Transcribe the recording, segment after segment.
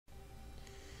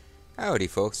Howdy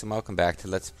folks, and welcome back to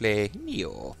Let's Play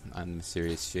Nioh on the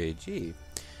Mysterious JG.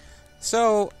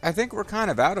 So, I think we're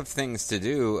kind of out of things to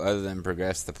do other than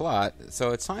progress the plot,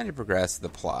 so it's time to progress the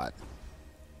plot.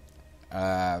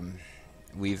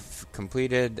 We've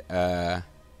completed, hold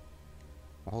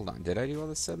on, did I do all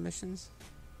the submissions?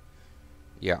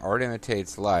 Yeah, Art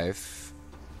Imitates Life,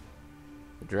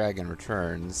 The Dragon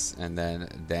Returns, and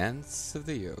then Dance of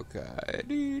the Yokai.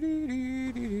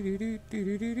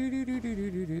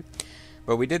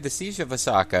 But we did the Siege of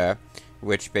Osaka,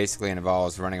 which basically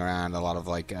involves running around a lot of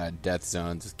like death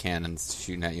zones with cannons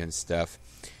shooting at you and stuff.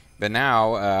 But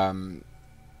now,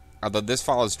 although this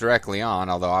follows directly on,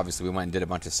 although obviously we went and did a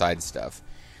bunch of side stuff,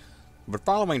 but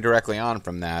following directly on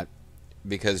from that,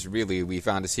 because really we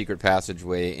found a secret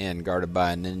passageway in guarded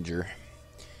by a ninja,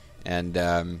 and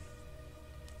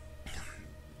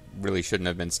really shouldn't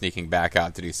have been sneaking back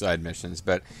out to do side missions,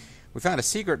 but we found a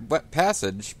secret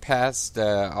passage past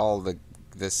all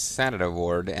this Sanada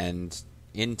ward and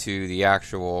into the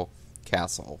actual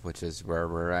castle, which is where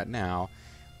we're at now,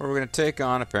 where we're going to take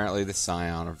on, apparently, the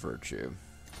Scion of Virtue.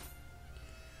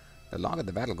 The longer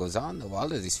the battle goes on, the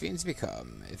wilder these fiends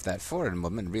become. If that foreign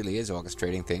woman really is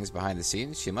orchestrating things behind the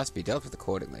scenes, she must be dealt with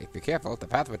accordingly. Be careful, the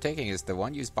path we're taking is the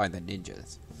one used by the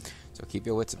ninjas. So keep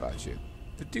your wits about you.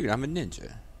 But dude, I'm a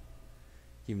ninja.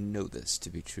 You know this to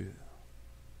be true.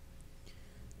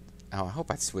 Oh, I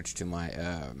hope I switched to my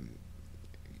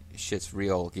shit's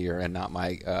real gear and not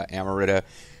my Amarita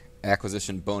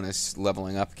acquisition bonus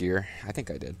leveling up gear. I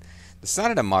think I did. The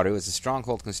Sanada Maru is a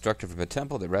stronghold constructed from a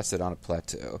temple that rested on a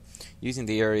plateau. Using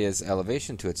the area's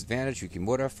elevation to its advantage,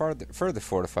 Yukimura further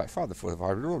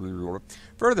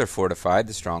fortified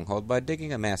the stronghold by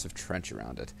digging a massive trench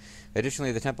around it.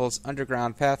 Additionally, the temple's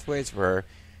underground pathways were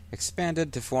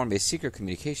expanded to form a secret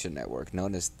communication network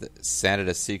known as the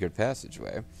Sanada Secret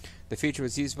Passageway. The feature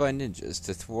was used by ninjas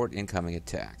to thwart incoming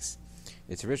attacks.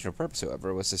 Its original purpose,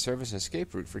 however, was to serve as an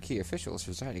escape route for key officials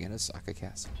residing in Osaka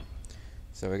Castle.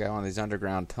 So we got one of these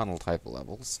underground tunnel type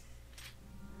levels.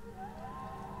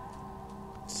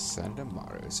 Sanada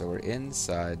Maru. So we're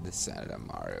inside the Sanada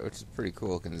Maru, which is a pretty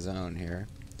cool looking zone here.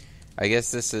 I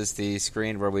guess this is the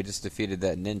screen where we just defeated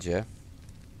that ninja.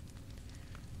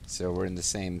 So we're in the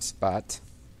same spot.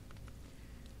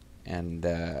 And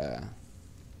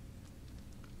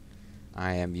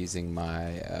I am using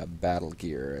my battle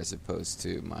gear as opposed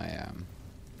to my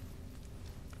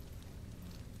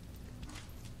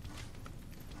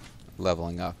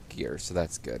leveling up gear, so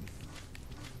that's good.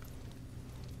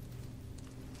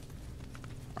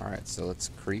 Alright, so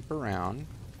let's creep around.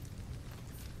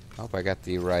 I hope I got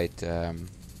the right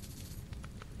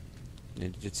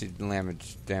ninjutsu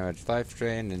damage life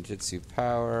drain, ninjutsu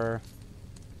power,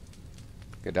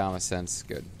 Kodama sense,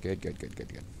 good.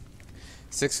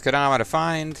 6 Kodama to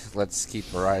find. Let's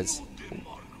keep our eyes.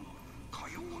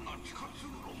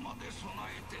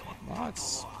 Well,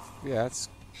 it's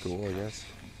cool, I guess.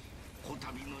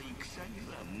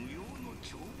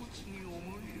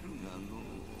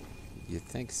 You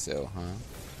think so, huh?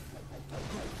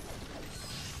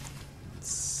 Let's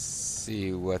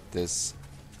see what this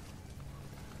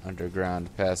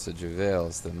underground passage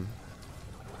avails them.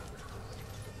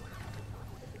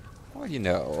 Well, you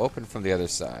know, open from the other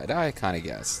side. I kind of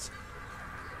guessed.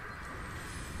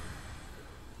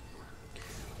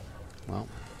 Well,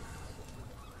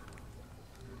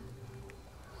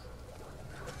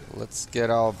 let's get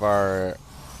all of our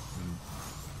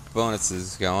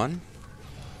bonuses going.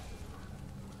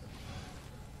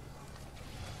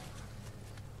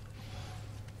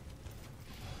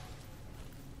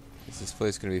 This place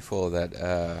is going to be full of that,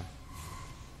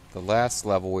 the last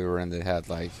level we were in that had,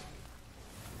 like,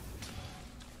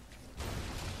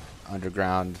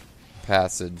 underground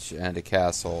passage and a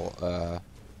castle,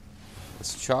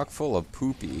 was chock full of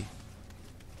poopy.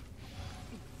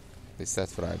 At least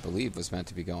that's what I believe was meant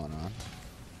to be going on.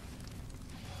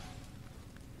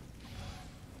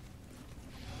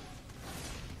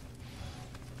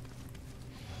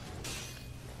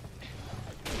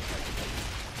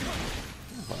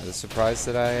 I was surprised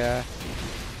that I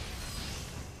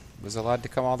was allowed to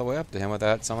come all the way up to him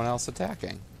without someone else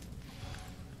attacking.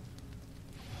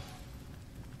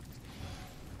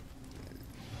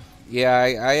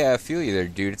 Yeah, I feel you there,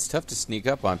 dude. It's tough to sneak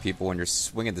up on people when you're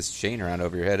swinging this chain around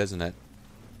over your head, isn't it?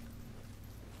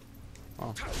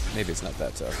 Well, maybe it's not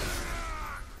that tough.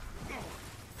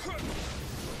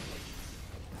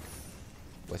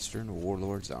 Western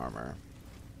Warlord's armor.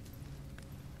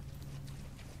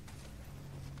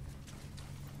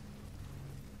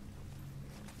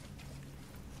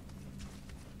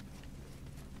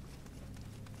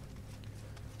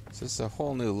 So this is a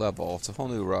whole new level. It's a whole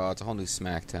new Raw. It's a whole new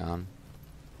SmackDown.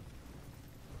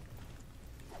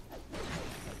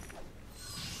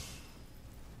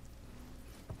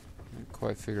 Didn't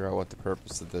quite figure out what the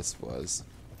purpose of this was.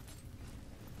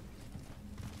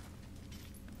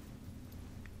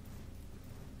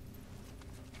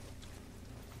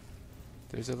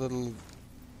 There's a little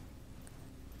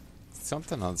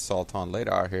something on Sultan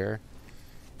Ladar here.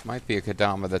 Might be a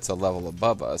Kodama that's a level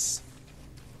above us.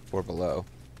 Or below.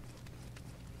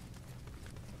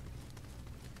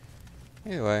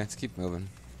 Anyway, let's keep moving.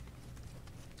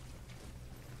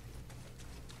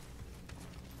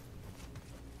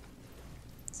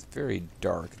 It's very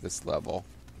dark, this level.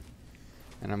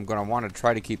 And I'm going to want to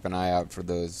try to keep an eye out for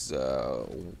those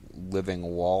living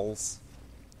walls.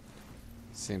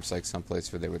 Seems like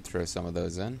someplace where they would throw some of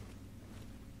those in.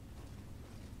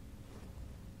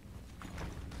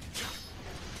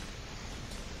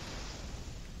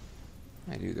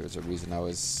 I knew there was a reason I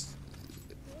was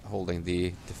holding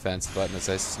the defense button as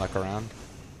I snuck around.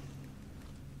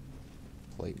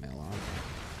 Plate mail on.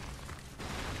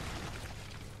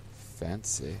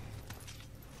 Fancy.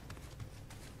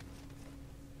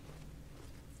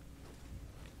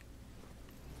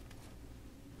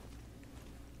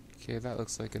 Okay, that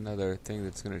looks like another thing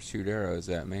that's going to shoot arrows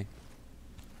at me.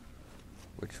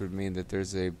 Which would mean that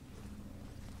there's a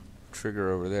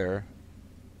trigger over there.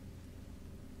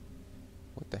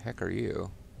 What the heck are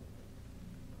you?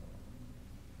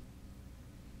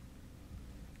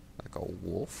 Like a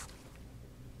wolf?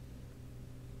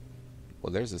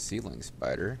 Well, there's a ceiling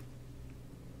spider.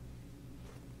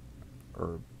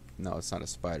 Or, no, it's not a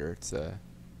spider, it's a...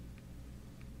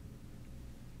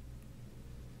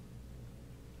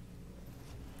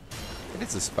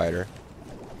 It's a spider.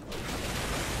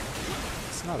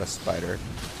 It's not a spider.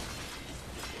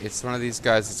 It's one of these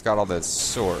guys that's got all the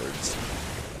swords.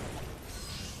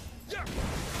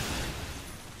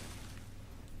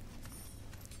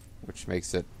 Which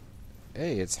makes it...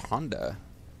 Hey, it's Honda.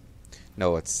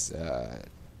 No, it's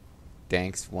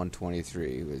Danks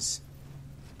 123. He was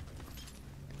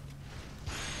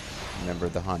a member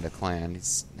of the Honda clan.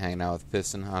 He's hanging out with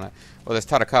Piston Honda. Well, there's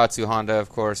Tadakatsu Honda, of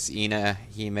course. Ina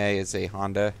Hime is a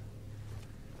Honda.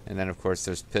 And then, of course,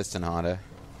 there's Piston Honda.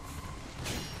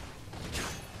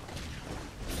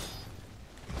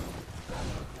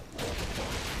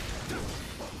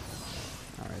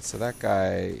 Alright, so that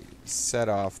guy set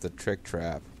off the trick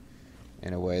trap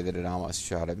in a way that it almost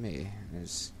shot at me.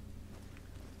 There's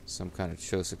some kind of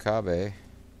Chosakabe.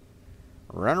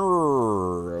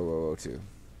 Runner 002.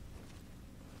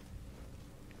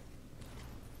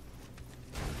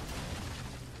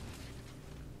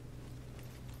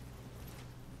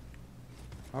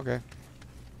 Okay.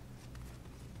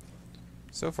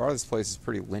 So far, this place is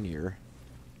pretty linear.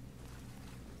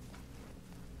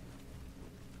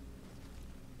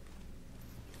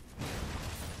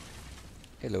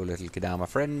 Hello, little Kodama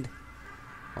friend.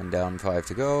 1 down, 5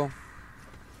 to go.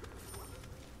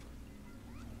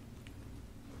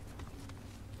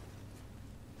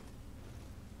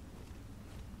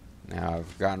 Now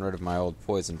I've gotten rid of my old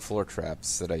poison floor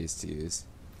traps that I used to use.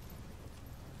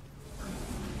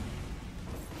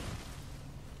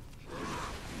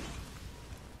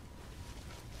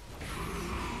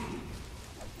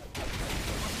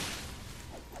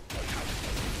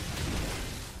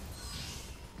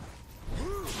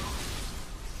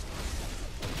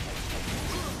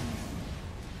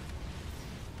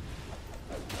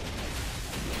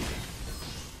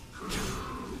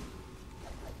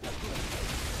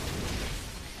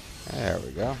 There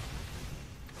we go.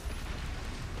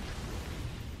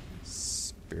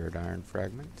 Spirit iron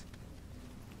fragment.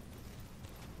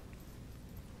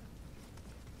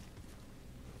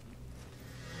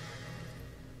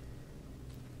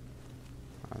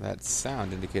 Oh, that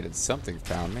sound indicated something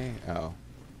found me. Oh.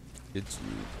 It's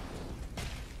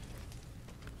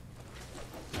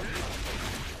you.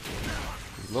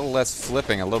 A little less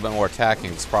flipping, a little bit more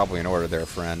attacking is probably in order there,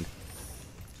 friend.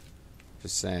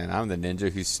 Just saying, I'm the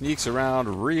ninja who sneaks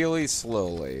around really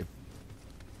slowly.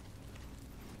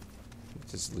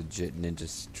 Just legit ninja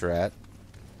strat.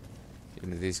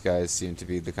 Even if these guys seem to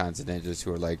be the kinds of ninjas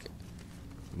who are like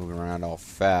moving around all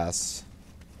fast.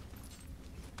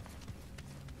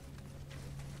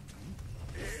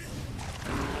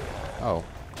 Oh.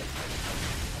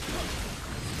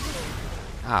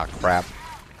 Ah, crap.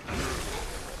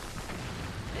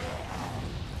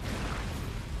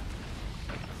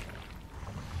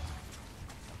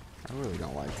 I really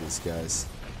don't like these guys.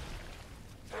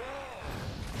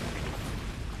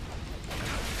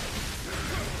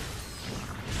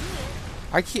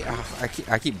 I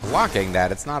keep blocking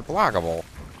that. It's not blockable.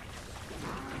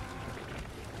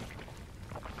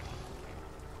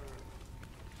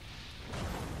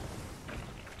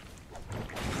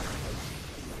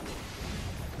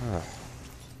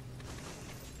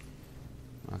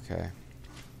 Okay.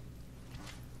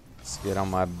 Let's get all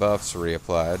my buffs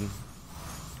reapplied,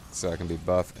 so I can be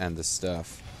buff and the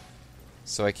stuff.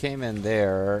 So I came in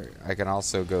there. I can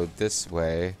also go this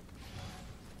way.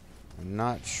 I'm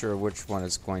not sure which one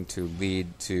is going to lead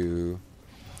to...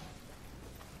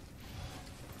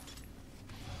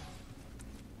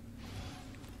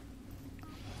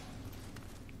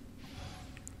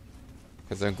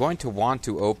 Because I'm going to want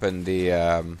to open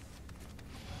the...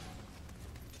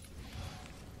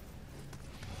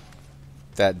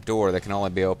 that door that can only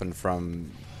be opened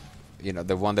from... You know,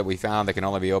 the one that we found that can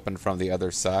only be opened from the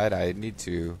other side. I need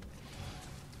to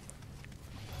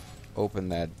open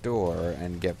that door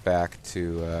and get back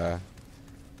to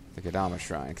the Kodama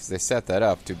Shrine, because they set that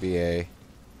up to be a, you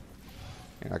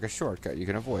know, like a shortcut. You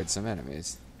can avoid some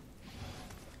enemies.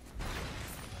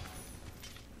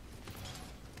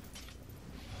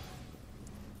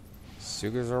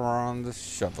 Sugars are on the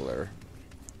shoveler.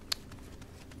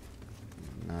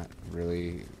 Not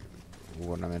really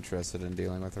what I'm interested in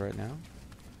dealing with right now.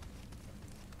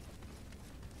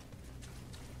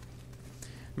 I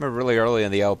remember really early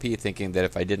in the LP thinking that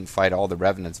if I didn't fight all the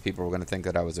revenants, people were going to think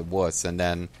that I was a wuss, and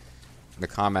then the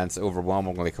comments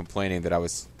overwhelmingly complaining that I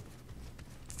was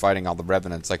fighting all the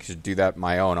revenants, like I should do that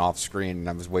my own off screen, and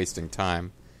I was wasting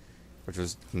time, which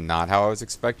was not how I was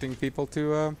expecting people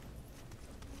to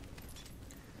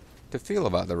feel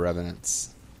about the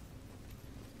revenants.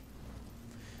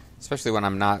 Especially when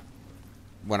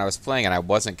when I was playing and I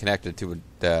wasn't connected to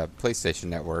the PlayStation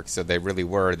Network, so they really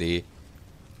were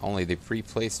only the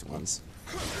pre-placed ones.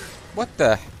 What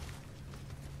the?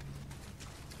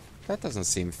 That doesn't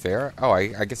seem fair. Oh,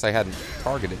 I guess I hadn't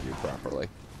targeted you properly.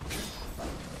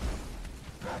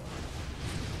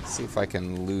 See if I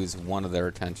can lose one of their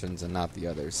attentions and not the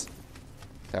others.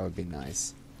 That would be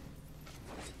nice.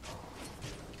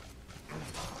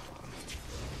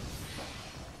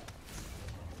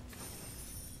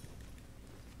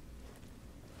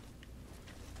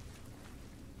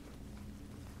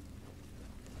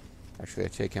 Actually, I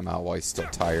take him out while he's still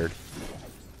tired.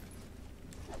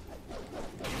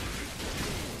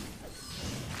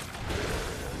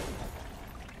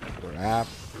 Crap.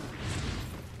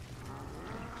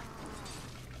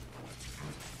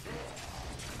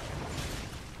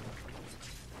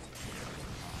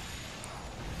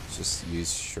 Just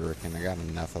use shuriken. I got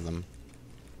enough of them.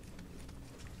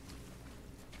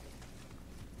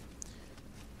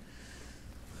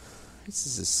 This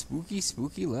is a spooky,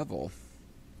 spooky level.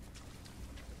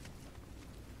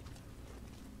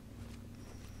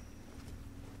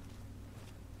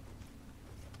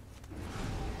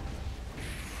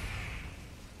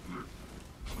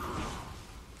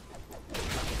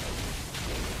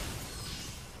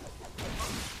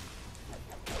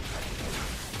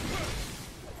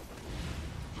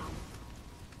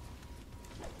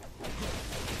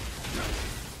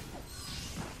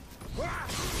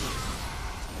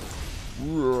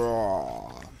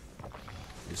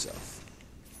 Yourself.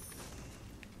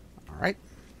 Alright.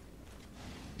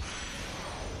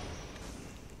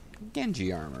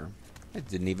 Genji armor. I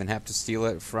didn't even have to steal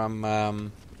it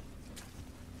from,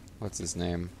 what's his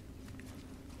name?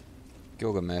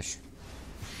 Gilgamesh.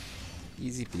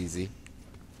 Easy peasy.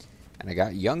 And I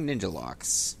got young ninja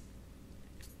locks.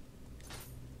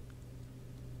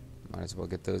 Might as well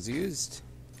get those used.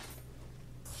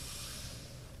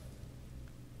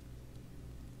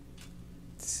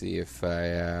 See if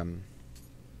I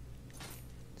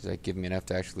does that give me enough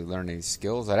to actually learn any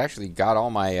skills? I actually got all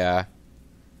my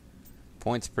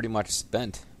points pretty much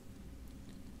spent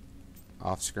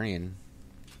off screen.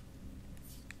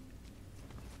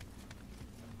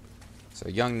 So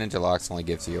young ninja locks only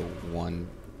gives you 1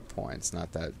 point. It's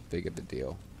not that big of a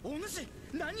deal.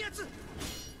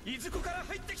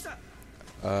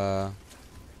 Are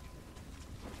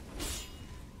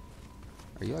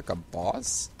you like a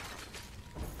boss?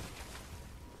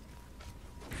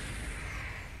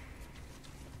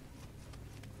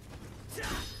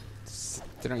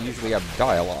 They don't usually have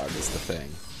dialogue, is the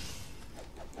thing.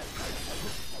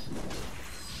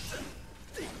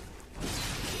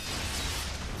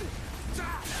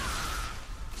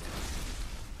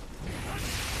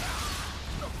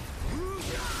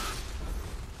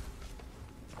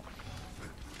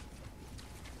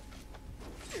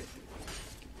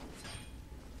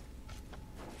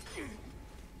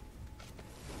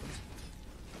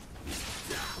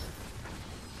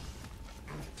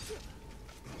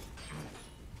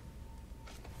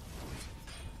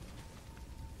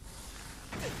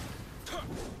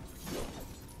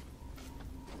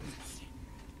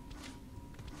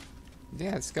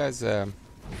 Yeah, this guy's got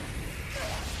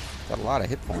a lot of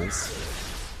hit points.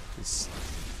 He's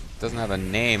doesn't have a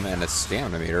name and a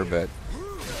stamina meter, but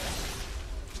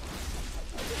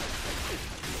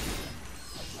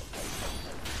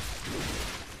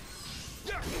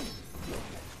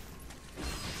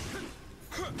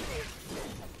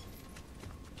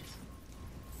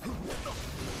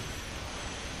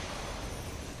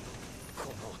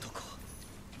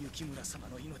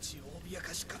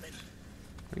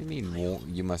what do you mean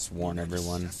you must warn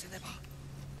everyone?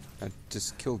 I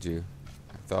just killed you.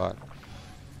 I thought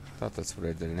that's what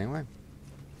I did anyway.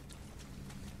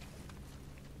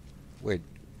 Wait,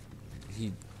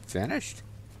 he vanished?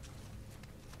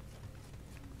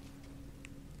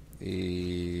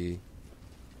 He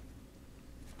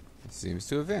seems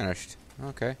to have vanished.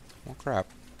 Okay, well, crap.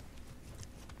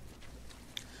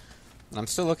 I'm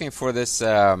still looking for this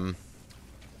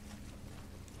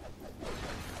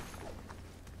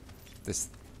this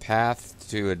path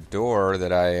to a door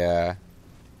that I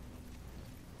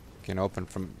can open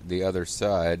from the other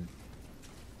side.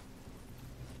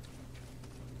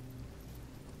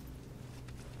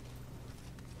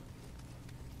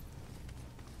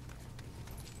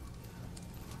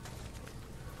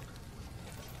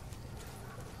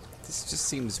 This just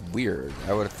seems weird.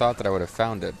 I would have thought that I would have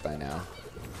found it by now.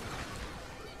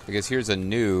 Because here's a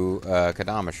new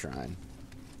Kodama shrine.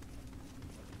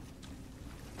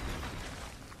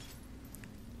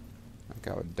 I think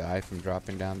I would die from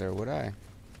dropping down there, would I?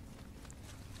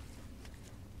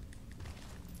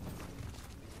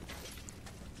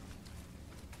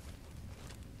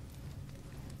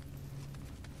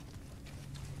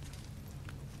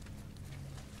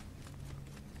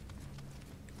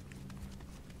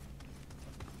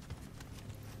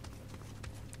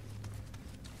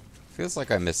 Feels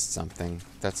like I missed something.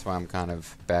 That's why I'm kind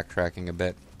of backtracking a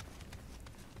bit.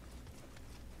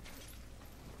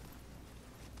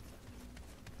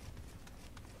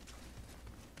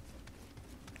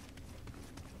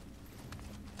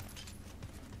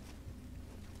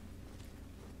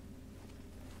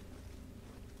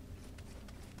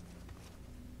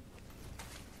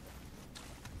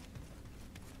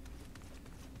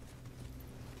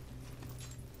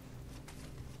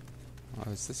 Oh,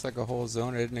 is this like a whole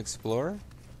zone I didn't explore?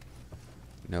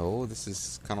 No, this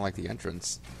is kind of like the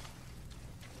entrance.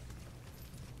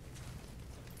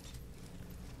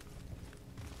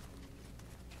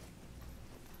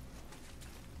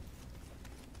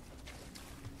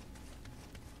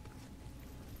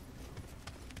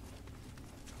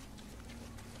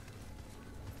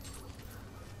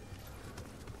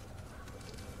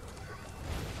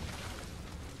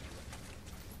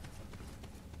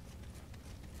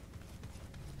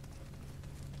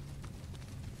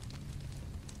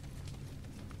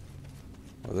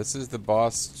 Well, this is the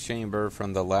boss chamber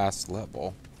from the last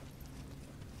level.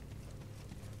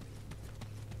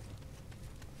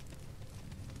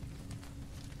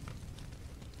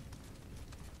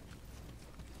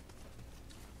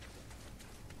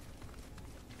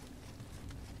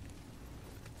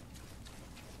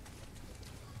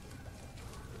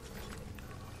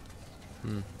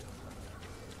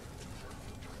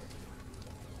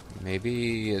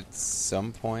 Maybe at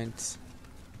some point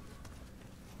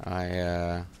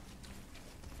I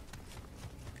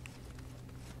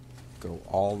go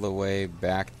all the way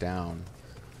back down.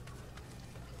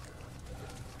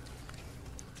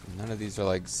 None of these are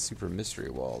like super mystery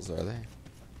walls, are they?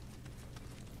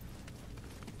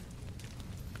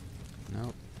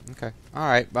 Nope. Okay.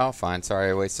 Alright, well, fine.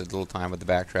 Sorry I wasted a little time with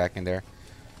the backtracking there.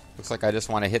 Looks like I just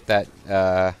want to hit that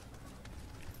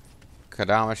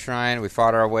Kodama Shrine. We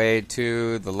fought our way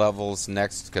to the level's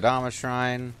next Kodama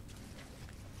Shrine.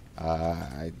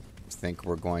 I think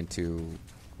we're going to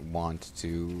want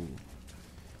to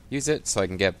use it so I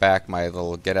can get back my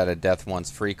little get out of death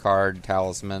once free card,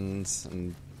 talismans,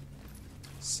 and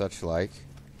such like.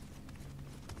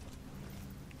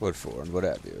 What for and what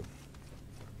have you.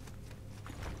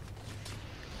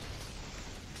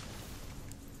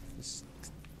 Just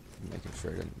making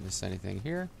sure I didn't miss anything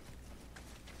here.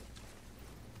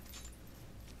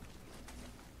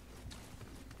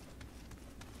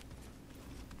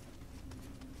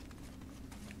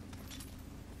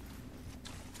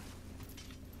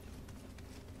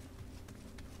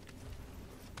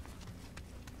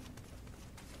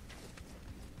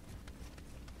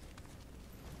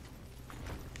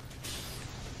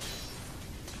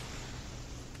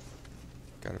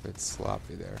 Got a bit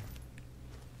sloppy there.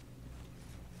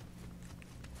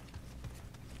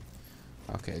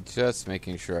 Okay, just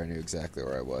making sure I knew exactly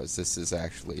where I was. This is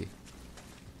actually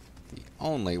the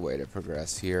only way to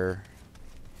progress here.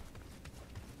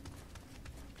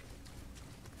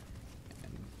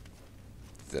 And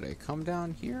did I come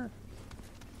down here?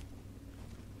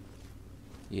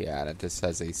 Yeah, that just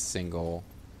has a single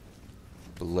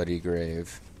bloody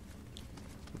grave.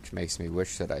 Which makes me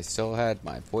wish that I still had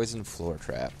my poison floor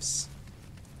traps.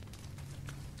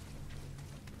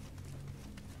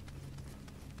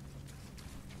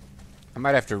 I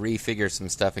might have to refigure some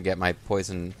stuff and get my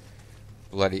poison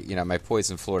my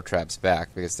poison floor traps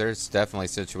back, because there's definitely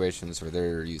situations where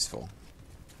they're useful.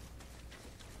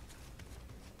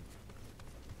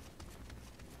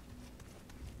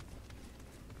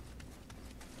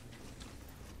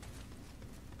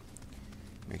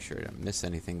 Make sure I don't miss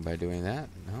anything by doing that.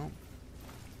 No.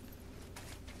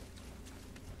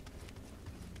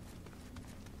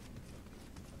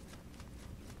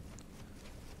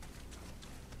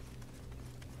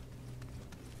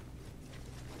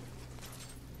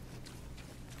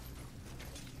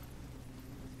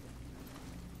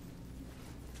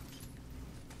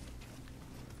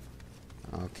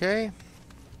 Okay.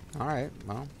 Alright,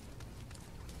 well.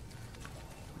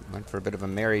 Went for a bit of a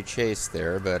merry chase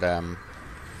there, but,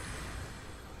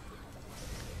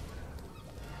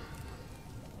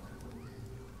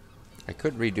 I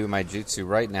could redo my jutsu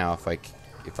right now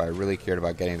if I really cared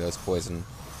about getting those poison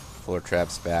floor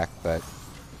traps back, but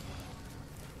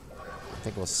I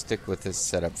think we'll stick with this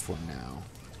setup for now.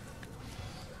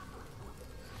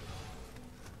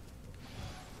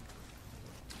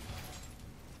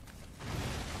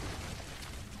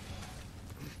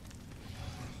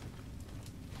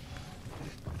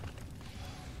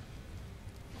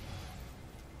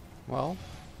 Well,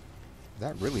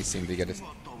 that really seemed to get us.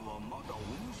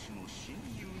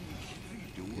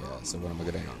 Yeah, so what am I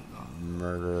gonna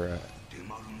murder?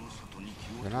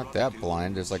 They're not that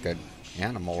blind. There's like an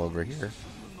animal over here.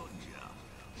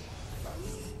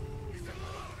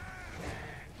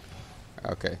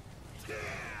 Okay.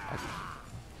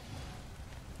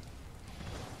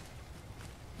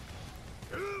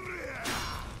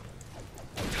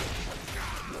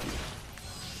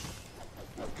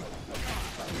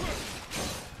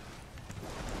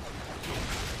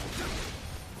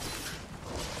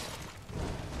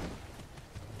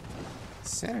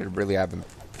 Senator really have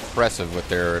impressive with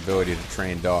their ability to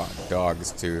train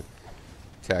dogs to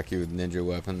attack you with ninja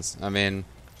weapons. I mean,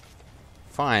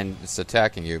 fine, it's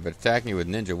attacking you, but attacking you with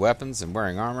ninja weapons and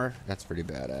wearing armor, that's pretty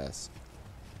badass.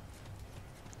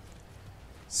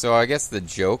 So I guess the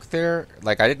joke there,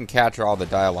 like, I didn't catch all the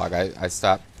dialogue. I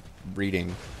stopped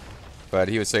reading, but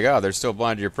he was saying, oh, they're still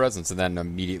blind to your presence, and then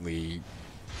immediately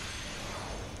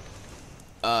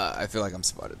I feel like I'm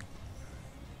spotted.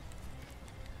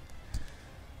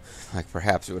 Like,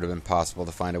 perhaps it would have been possible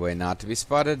to find a way not to be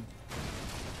spotted.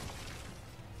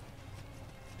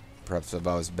 Perhaps if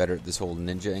I was better at this whole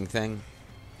ninja-ing thing.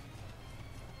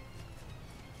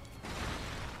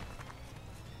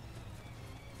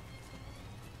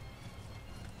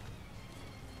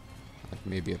 Like,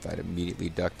 maybe if I'd immediately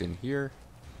ducked in here.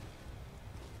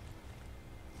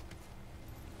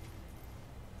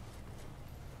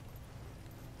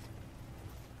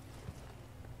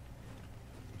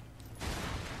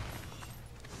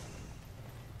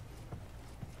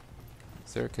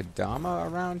 Is there a Kadama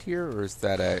around here, or is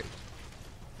that an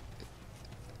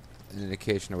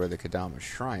indication of where the Kadama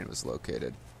shrine was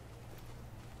located?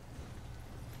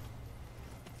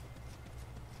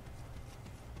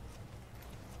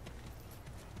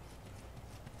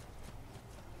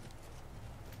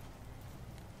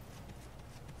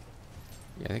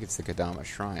 Yeah, I think it's the Kadama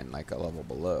shrine, like a level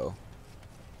below.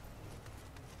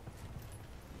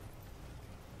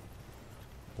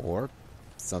 Or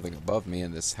something above me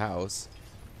in this house.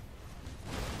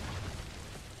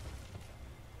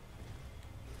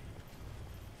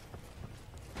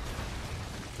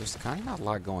 There's kind of not a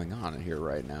lot going on in here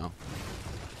right now.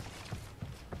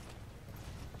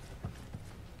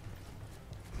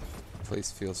 The place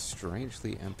feels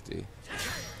strangely empty.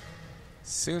 As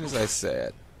soon as I say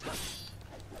it.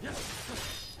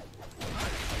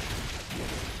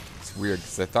 It's weird,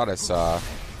 because I thought I saw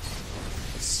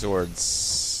a sword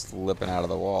slipping out of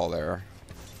the wall there.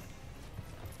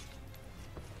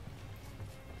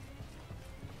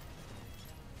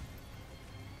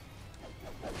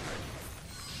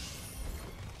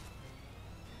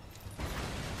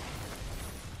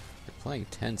 Playing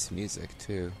tense music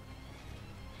too.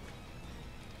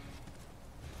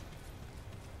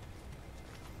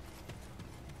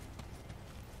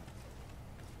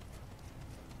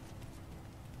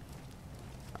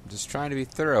 I'm just trying to be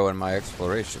thorough in my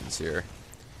explorations here,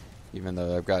 even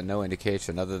though I've got no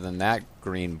indication other than that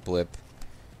green blip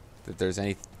that there's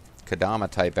any Kadama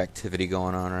type activity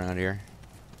going on around here.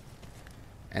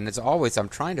 And as always, I'm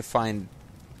trying to find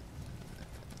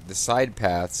the side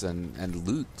paths and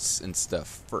loots and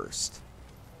stuff first.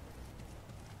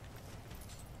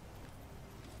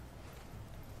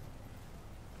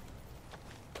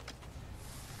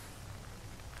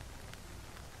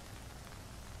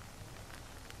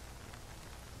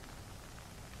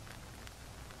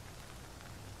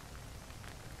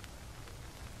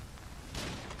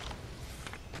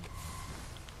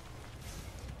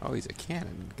 Oh, he's a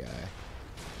cannon guy.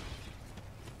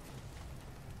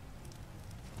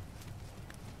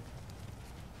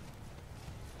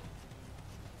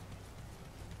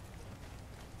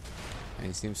 And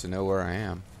he seems to know where I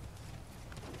am.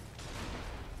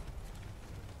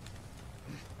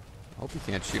 I hope he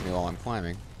can't shoot me while I'm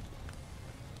climbing.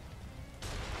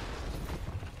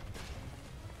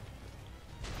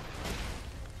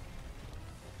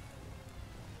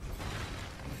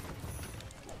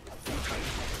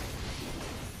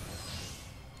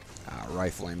 Ah,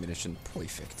 rifle ammunition,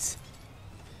 perfect.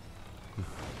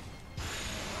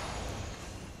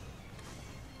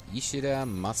 Ishida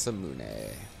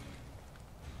Masamune.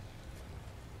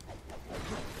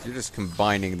 You're just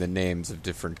combining the names of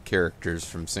different characters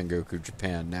from Sengoku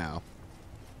Japan now.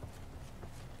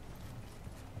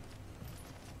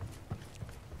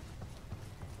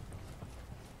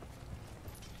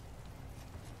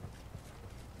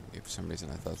 For some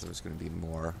reason I thought there was going to be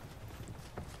more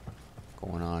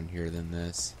going on here than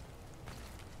this.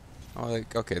 Oh,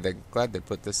 okay, they're glad they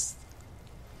put this.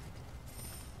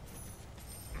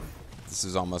 This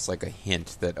is almost like a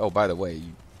hint that, oh, by the way,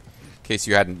 in case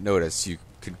you hadn't noticed, you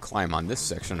could climb on this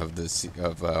section of this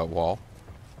wall.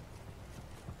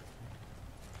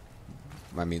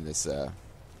 I mean, this.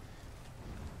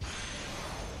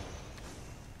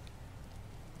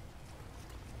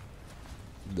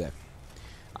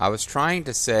 I was trying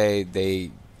to say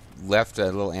they left a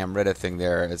little Amrita thing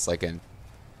there as like a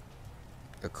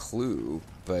clue,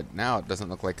 but now it doesn't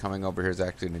look like coming over here is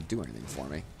actually going to do anything for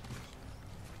me.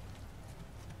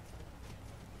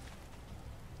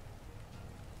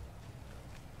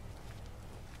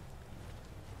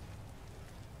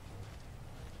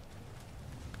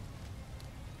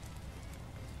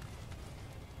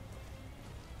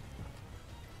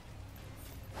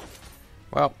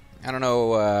 Well, I don't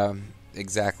know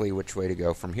exactly which way to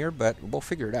go from here, but we'll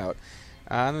figure it out.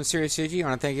 I'm Serious CG. I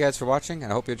want to thank you guys for watching,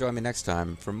 and I hope you'll join me next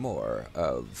time for more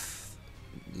of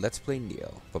Let's Play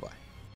Nioh. Bye-bye.